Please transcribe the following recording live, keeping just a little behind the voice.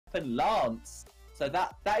Weapon Lance. So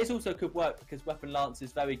that is also could work because Weapon Lance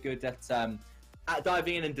is very good at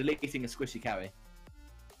diving in and deleting a squishy carry.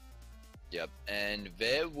 Yep, and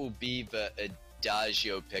there will be the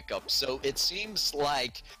Adagio pickup. So it seems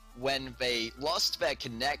like when they lost their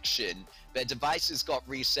connection, their devices got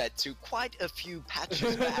reset to quite a few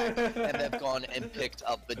patches back, and they've gone and picked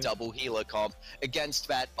up the double healer comp against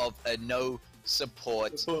that of a no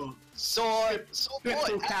support. Sword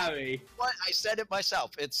point. Carry. What? I said it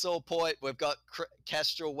myself. It's sword point. We've got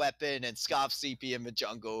Kestrel weapon and Scarf CP in the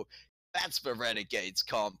jungle. That's the Renegades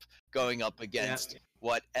comp going up against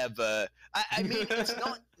whatever. I mean, it's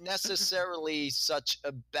not necessarily such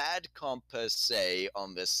a bad comp per se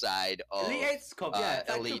on this side of Elite 8's comp,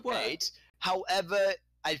 Elite 8. However,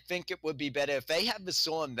 I think it would be better if they had the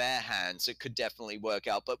sword in their hands. It could definitely work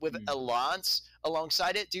out. But with a lance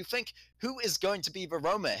alongside it, do you think who is going to be the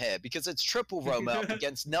Roma here? Because it's triple Roma up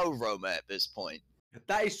against no Roma at this point.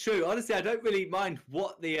 That is true. Honestly, I don't really mind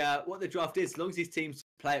what the draft is, as long as these teams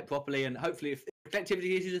play it properly, and hopefully, if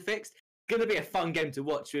connectivity issues are fixed, it's going to be a fun game to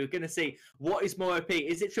watch. We're going to see what is more OP.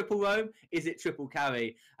 Is it triple roam? Is it triple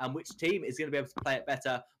carry? And which team is going to be able to play it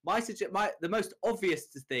better? The most obvious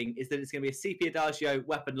thing is that it's going to be a CP Adagio,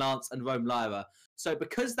 Weapon Lance, and Roam Lyra. So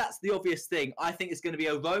because that's the obvious thing, I think it's going to be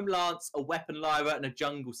a Roam Lance, a Weapon Lyra, and a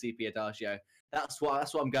Jungle CP Adagio. That's what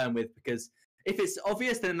I'm going with, because if it's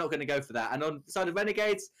obvious, then I'm not going to go for that. And on the side of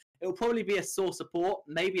Renegades, it will probably be a Saw support,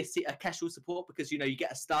 maybe a Kestrel support, because you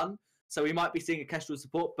get a stun. So we might be seeing a Kestrel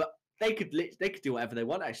support, but they could do whatever they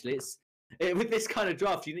want. Actually, with this kind of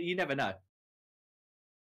draft, you never know.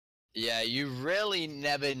 Yeah, you really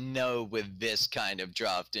never know with this kind of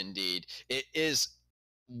draft. Indeed, it is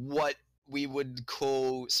what we would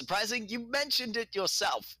call surprising. You mentioned it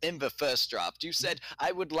yourself in the first draft. You said,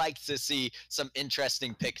 I would like to see some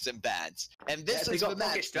interesting picks and bans. And this is the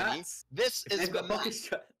match, Vinny. This is the match.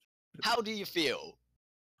 How do you feel?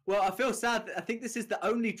 Well, I feel sad. I think this is the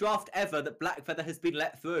only draft ever that Blackfeather has been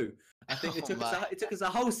let through. I think it took us a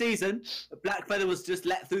whole season. Blackfeather was just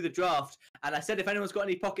let through the draft. And I said, if anyone's got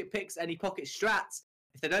any pocket picks, any pocket strats,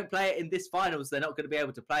 if they don't play it in this finals, they're not going to be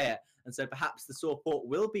able to play it. And so perhaps the Saw port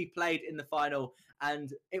will be played in the final.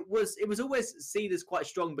 And it was always seen as quite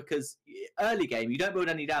strong because early game, you don't build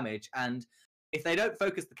any damage. And if they don't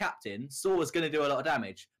focus the captain, Saw is going to do a lot of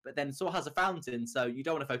damage. But then Saw has a fountain, so you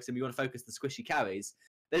don't want to focus him. You want to focus the squishy carries.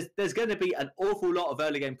 There's going to be an awful lot of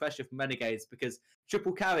early game pressure from Renegades because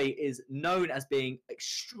triple carry is known as being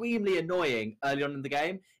extremely annoying early on in the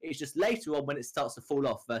game. It's just later on when it starts to fall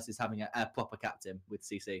off versus having a proper captain with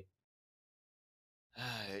CC.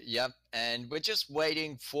 Yep, and we're just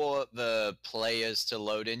waiting for the players to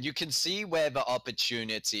load in. You can see where the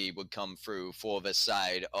opportunity would come through for the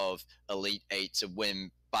side of Elite 8 to win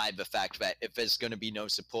by the fact that if there's going to be no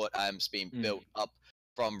support items being built up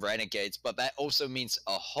from Renegades, but that also means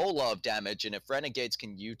a whole lot of damage, and if Renegades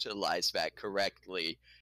can utilize that correctly,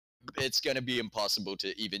 it's going to be impossible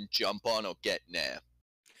to even jump on or get near.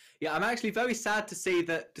 Yeah, I'm actually very sad to see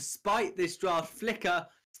that despite this draft, Flicker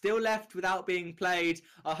still left without being played.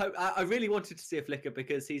 I really wanted to see a Flicker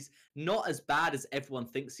because he's not as bad as everyone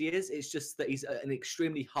thinks he is. It's just that he's an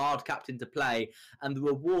extremely hard captain to play, and the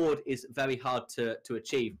reward is very hard to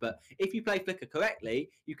achieve. But if you play Flicker correctly,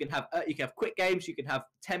 you can have quick games, you can have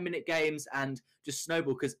 10-minute games, and just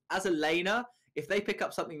snowball. Because as a laner, if they pick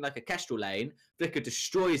up something like a Kestrel lane, Flicker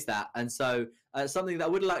destroys that. And so something that I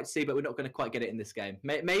would like to see, but we're not going to quite get it in this game.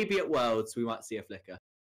 Maybe at Worlds we might see a Flicker.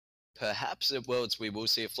 Perhaps at Worlds we will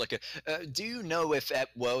see a Flicker. Do you know if at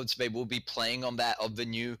Worlds they will be playing on that of the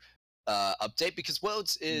new update? Because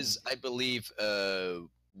Worlds is, I believe,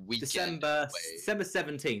 weekend December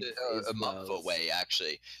 17th. A month away,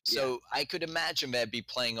 actually. So I could imagine they'd be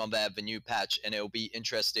playing on that, the new patch, and it'll be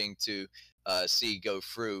interesting to see go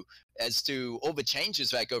through as to all the changes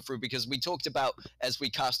that go through, because we talked about, as we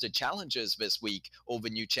casted challenges this week, all the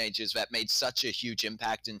new changes that made such a huge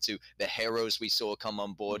impact into the heroes we saw come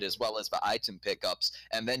on board, as well as the item pickups.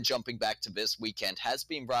 And then jumping back to this weekend has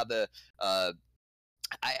been rather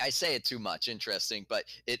I say it too much interesting, but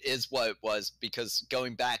it is what it was, because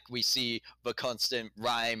going back, we see the constant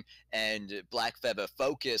Rhyme and Blackfeather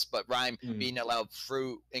focus, but Rhyme being allowed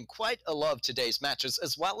through in quite a lot of today's matches,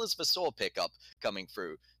 as well as the Saw pickup coming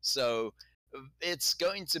through. So it's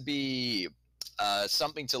going to be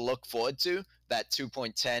something to look forward to, that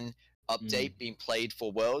 2.10 update being played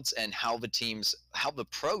for Worlds, and how the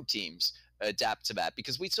pro teams adapt to that,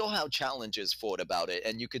 because we saw how challenges thought about it,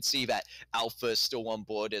 and you could see that Alpha is still on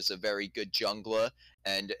board as a very good jungler,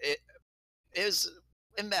 and it is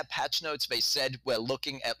in their patch notes, they said we're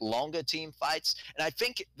looking at longer team fights. And I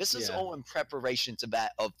think this is all in preparation to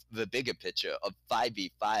that of the bigger picture of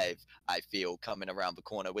 5v5, I feel, coming around the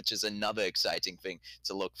corner, which is another exciting thing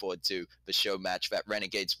to look forward to, the show match that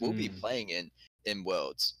Renegades will be playing in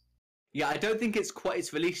Worlds. Yeah, I don't think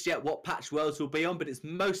it's released yet what patch Worlds will be on, but it's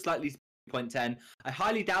most likely 2.10. I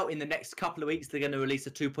highly doubt in the next couple of weeks they're going to release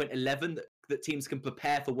a 2.11 that teams can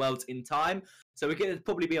prepare for Worlds in time. So we're going to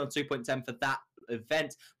probably be on 2.10 for that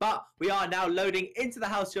event. But we are now loading into the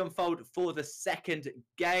house to unfold for the second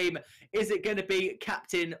game. Is it going to be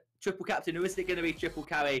triple captain, or is it going to be triple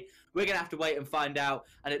carry? We're going to have to wait and find out.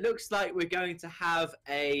 And it looks like we're going to have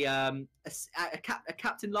a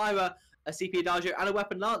Captain Lyra, a CP Adagio, and a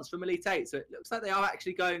Weapon Lance from Elite 8. So it looks like they are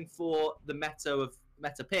actually going for the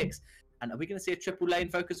meta picks. And are we going to see a triple lane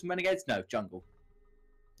focus from Renegades? No, jungle.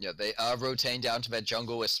 Yeah, they are rotating down to that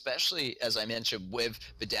jungle, especially, as I mentioned, with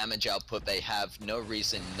the damage output. They have no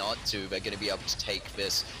reason not to. They're going to be able to take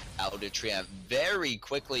this outer Treant very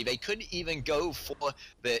quickly. They could even go for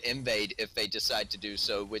the invade if they decide to do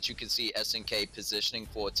so, which you can see SNK positioning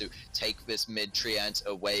for to take this mid Treant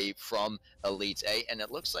away from Elite 8. And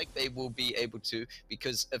it looks like they will be able to,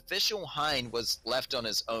 because Official Hein was left on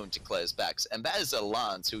his own to clear his backs. And that is a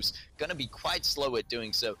Lance who's going to be quite slow at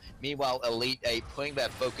doing so. Meanwhile, Elite 8 putting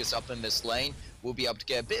that focus up in this lane will be able to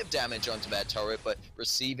get a bit of damage onto that turret, but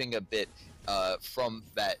receiving a bit from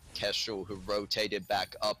that Kestrel who rotated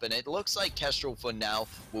back up. And it looks like Kestrel for now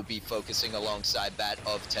will be focusing alongside that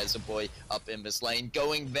of Tezaboy up in this lane.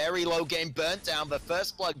 Going very low game, burnt down, the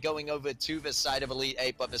first blood going over to the side of Elite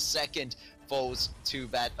 8, but the second falls to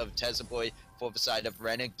that of Tezaboy for the side of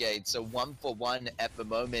Renegade. So 1-for-1 at the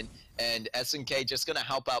moment, and SNK just going to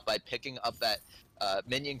help out by picking up that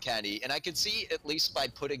minion candy. And I can see, at least by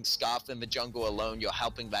putting Scarf in the jungle alone, you're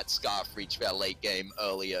helping that Scarf reach their late game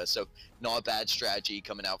earlier. So not a bad strategy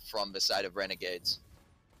coming out from the side of Renegades.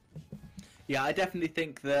 Yeah, I definitely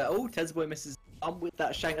think that... Oh, Tezaboy misses on with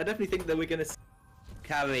that shank. I definitely think that we're going to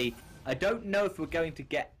carry... I don't know if we're going to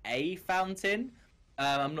get a fountain.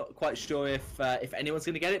 I'm not quite sure if anyone's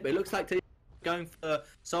going to get it, but it looks like they're going for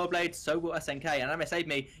Soul Blade, so will SNK. And Anime Save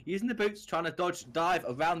Me using the boots, trying to dive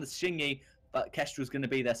around the Shingy, but Kestrel's going to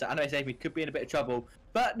be there, so Anime Save Me could be in a bit of trouble.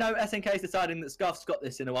 But no, SNK is deciding that Scarf's got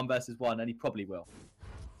this in a 1v1, and he probably will.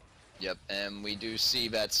 Yep, and we do see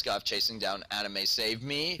that Scarf chasing down Anime Save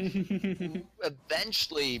Me.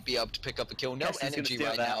 Eventually be able to pick up a kill. No energy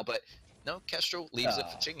right now, but no, Kestrel leaves it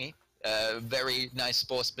for Chingy. Very nice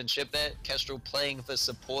sportsmanship there. Kestrel playing the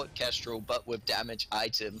support Kestrel, but with damage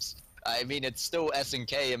items. I mean, it's still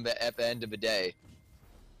SNK at the end of the day.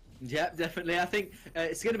 Yeah, definitely. I think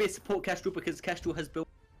it's going to be a support Kestrel because Kestrel has built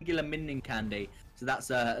regular minion candy. So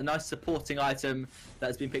that's a nice supporting item that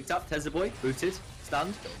has been picked up. Tezaboy, booted,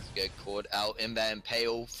 stunned. Get caught out in that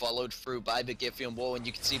Impale, followed through by the Giffian wall, and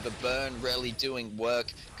you can see the burn really doing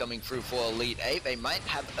work coming through for Elite 8. They might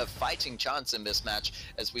have a fighting chance in this match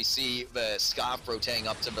as we see the Scarf rotating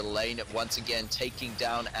up to the lane, once again taking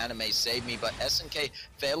down Anime Save Me, but SNK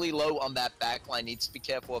fairly low on that backline, needs to be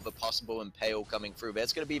careful of a possible Impale coming through.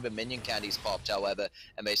 There's going to be the minion candies popped, however,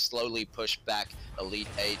 and they slowly push back Elite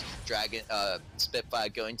 8. Dragon, Spitfire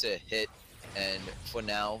going to hit, and for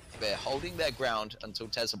now they're holding their ground until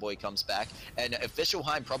Tezaboy comes back. And Official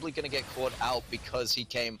Hein probably going to get caught out because he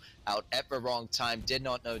came out at the wrong time, did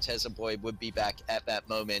not know Tezaboy would be back at that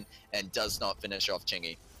moment, and does not finish off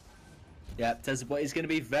Chingy. Yeah, Tezaboy is going to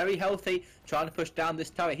be very healthy, trying to push down this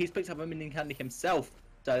turret. He's picked up a minion candy himself,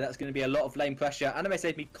 so that's going to be a lot of lane pressure. Anime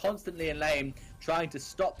Save Me constantly in lane, trying to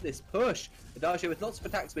stop this push. Adagio with lots of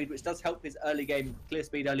attack speed, which does help his early game clear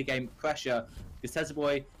speed, early game pressure. Because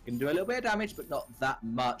Tezaboy can do a little bit of damage, but not that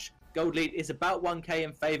much. Gold lead is about 1k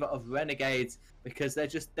in favor of Renegades because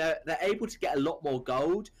they're able to get a lot more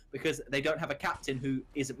gold because they don't have a captain who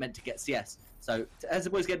isn't meant to get CS. So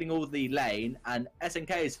Tezaboy's getting all the lane, and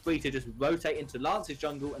SNK is free to just rotate into Lance's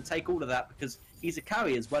jungle and take all of that because he's a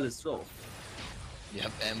carry as well as Saw.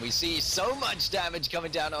 Yep, and we see so much damage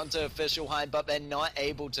coming down onto Official Hein, but they're not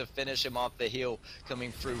able to finish him off. The heal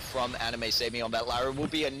coming through from Anime Save Me on that Lyra will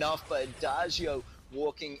be enough, but Adagio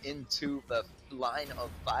walking into the line of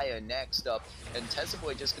fire next up, and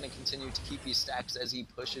Tezaboy just going to continue to keep these stacks as he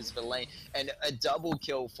pushes the lane, and a double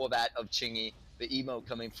kill for that of Chingy. the emo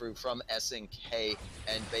coming through from SNK,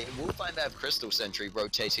 and they will find that Crystal Sentry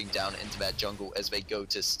rotating down into that jungle as they go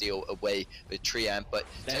to steal away the tree amp. But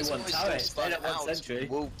they want turrets. They don't want Sentry.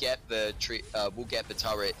 We'll get the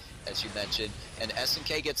turret, as you mentioned, and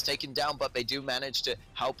SNK gets taken down, but they do manage to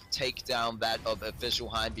help take down that of Official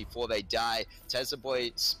Hind before they die.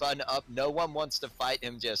 Boy spun up. No one wants to fight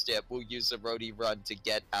him just yet. We'll use the roadie run to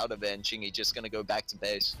get out of it, and Chingy just gonna go back to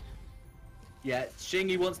base. Yeah,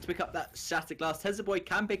 Chingy wants to pick up that Shattered Glass. Boy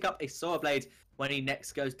can pick up a Solar Blade when he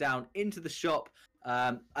next goes down into the shop.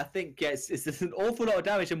 I think it's an awful lot of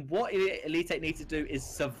damage, and what Elite 8 need to do is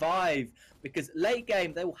survive, because late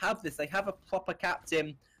game they will have this. They have a proper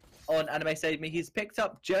captain on Anime Save Me. He's picked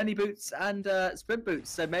up Journey Boots and Sprint Boots,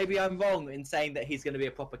 so maybe I'm wrong in saying that he's going to be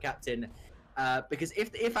a proper captain. Because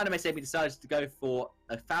if Anime Save Me decides to go for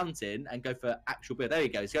a fountain and go for actual build, there you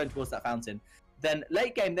go, he's going towards that fountain, then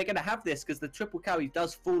late game they're going to have this, because the triple carry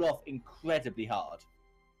does fall off incredibly hard.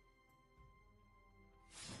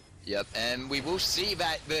 Yep, and we will see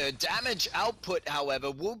that the damage output,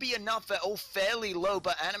 however, will be enough. They're all fairly low,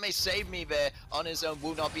 but Anime Save Me there on his own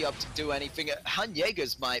will not be able to do anything.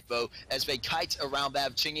 Renagades might, though, as they kite around that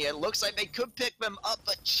of Chingy. It looks like they could pick them up,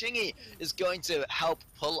 but Chingy is going to help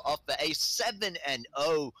pull off the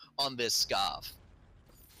A7-0 on this Scarf.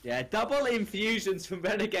 Yeah, double infusions from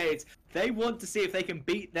Renegades. They want to see if they can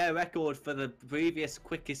beat their record for the previous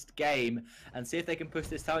quickest game and see if they can push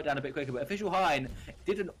this turret down a bit quicker. But Official Hind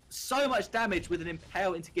did so much damage with an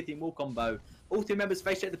Impale into Githyan Wall combo. All three members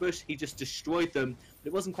face check the bush, he just destroyed them. But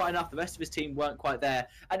it wasn't quite enough. The rest of his team weren't quite there.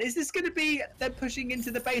 And is this going to be them pushing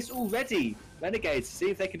into the base already? Renegades, see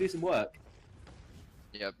if they can do some work.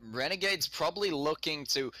 Yeah, Renegades probably looking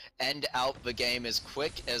to end out the game as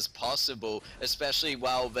quick as possible, especially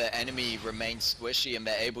while the enemy remains squishy and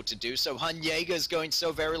they're able to do so. Renagades going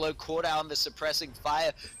so very low, caught out on the suppressing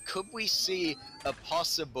fire. Could we see a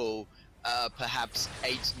possible, perhaps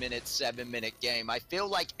 8-minute, 7-minute game? I feel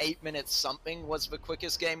like 8 minutes something was the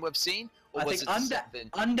quickest game we've seen. Or I was think it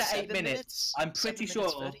under 8 minutes. I'm pretty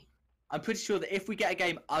sure that if we get a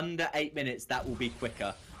game under 8 minutes, that will be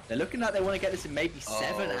quicker. They're looking like they want to get this in maybe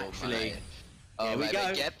 7, actually. Oh, we go.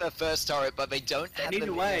 They get the first turret, but they don't have the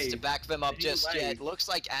means to back them up just yet. Looks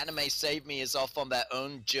like Anime Save Me is off on their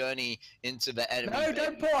own journey into the enemy. No,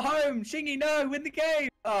 don't put home! Chingy, no! Win the game!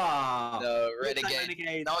 Ah! No,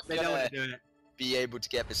 Renegade not gonna be able to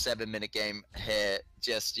get the 7-minute game here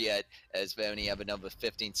just yet, as they only have another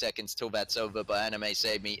 15 seconds till that's over. But Anime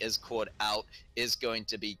Save Me is caught out, is going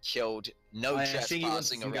to be killed. No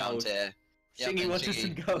trespassing around here. Chingy wants us to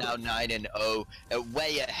go. Now 9-0,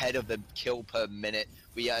 way ahead of the kill per minute.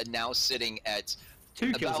 We are now sitting at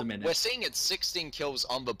 2 kills a minute. We're seeing it's 16 kills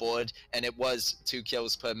on the board, and it was 2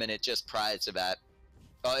 kills per minute just prior to that.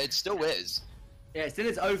 It still is. Yeah, it still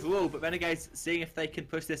is overall, but Renegades seeing if they can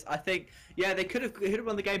push this. I think, yeah, they could have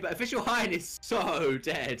won the game, but Official Hind is so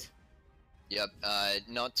dead. Yep,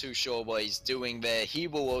 not too sure what he's doing there. He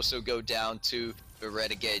will also go down to the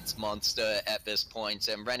Renegades monster at this point,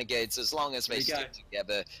 and Renegades, as long as they stick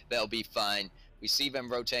together, they'll be fine. We see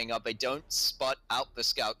them rotating up. They don't spot out the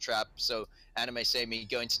scout trap, so Anime Save Me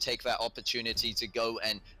going to take that opportunity to go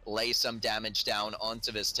and lay some damage down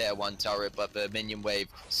onto this tier 1 turret, but the minion wave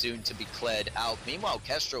soon to be cleared out. Meanwhile,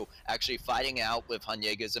 Kestrel actually fighting out with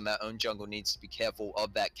Renagades in their own jungle, needs to be careful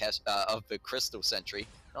of that of the Crystal Sentry.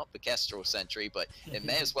 Not the Kestrel Sentry, but it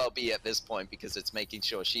may as well be at this point, because it's making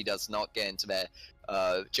sure she does not get into their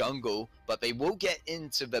jungle, but they will get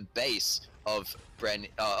into the base of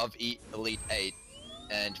Elite 8.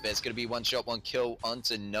 And there's going to be 1 shot, 1 kill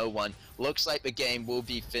onto no one. Looks like the game will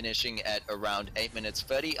be finishing at around 8 minutes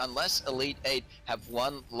 30, unless Elite 8 have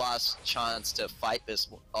one last chance to fight this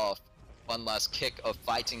off. One last kick of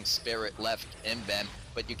fighting spirit left in them.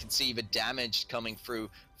 But you can see the damage coming through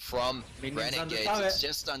from Renegades. It's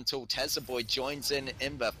just until Boy joins in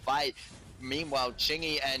the fight. Meanwhile,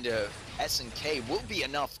 Chingy and SNK will be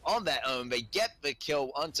enough on their own. They get the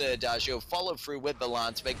kill onto Adagio, follow through with the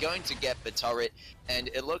lance. They're going to get the turret, and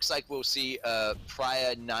it looks like we'll see a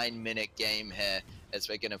prior 9-minute game here, as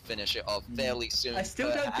we're going to finish it off fairly soon. I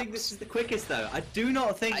still don't think this is the quickest, though. I do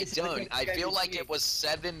not think this is the quickest. I feel like it was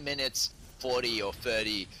 7 minutes 40 or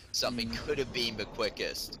 30 something could have been the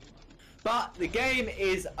quickest. But the game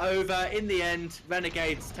is over. In the end,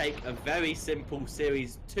 Renegades take a very simple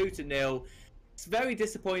series, 2-0. It's very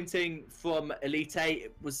disappointing from Elite 8.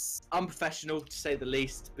 It was unprofessional, to say the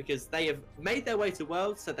least, because they have made their way to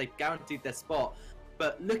Worlds, so they've guaranteed their spot.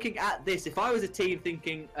 But looking at this, if I was a team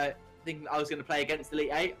thinking I was going to play against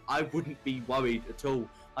Elite 8, I wouldn't be worried at all.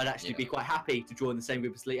 I'd actually be quite happy to draw in the same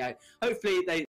group as Elite 8. Hopefully they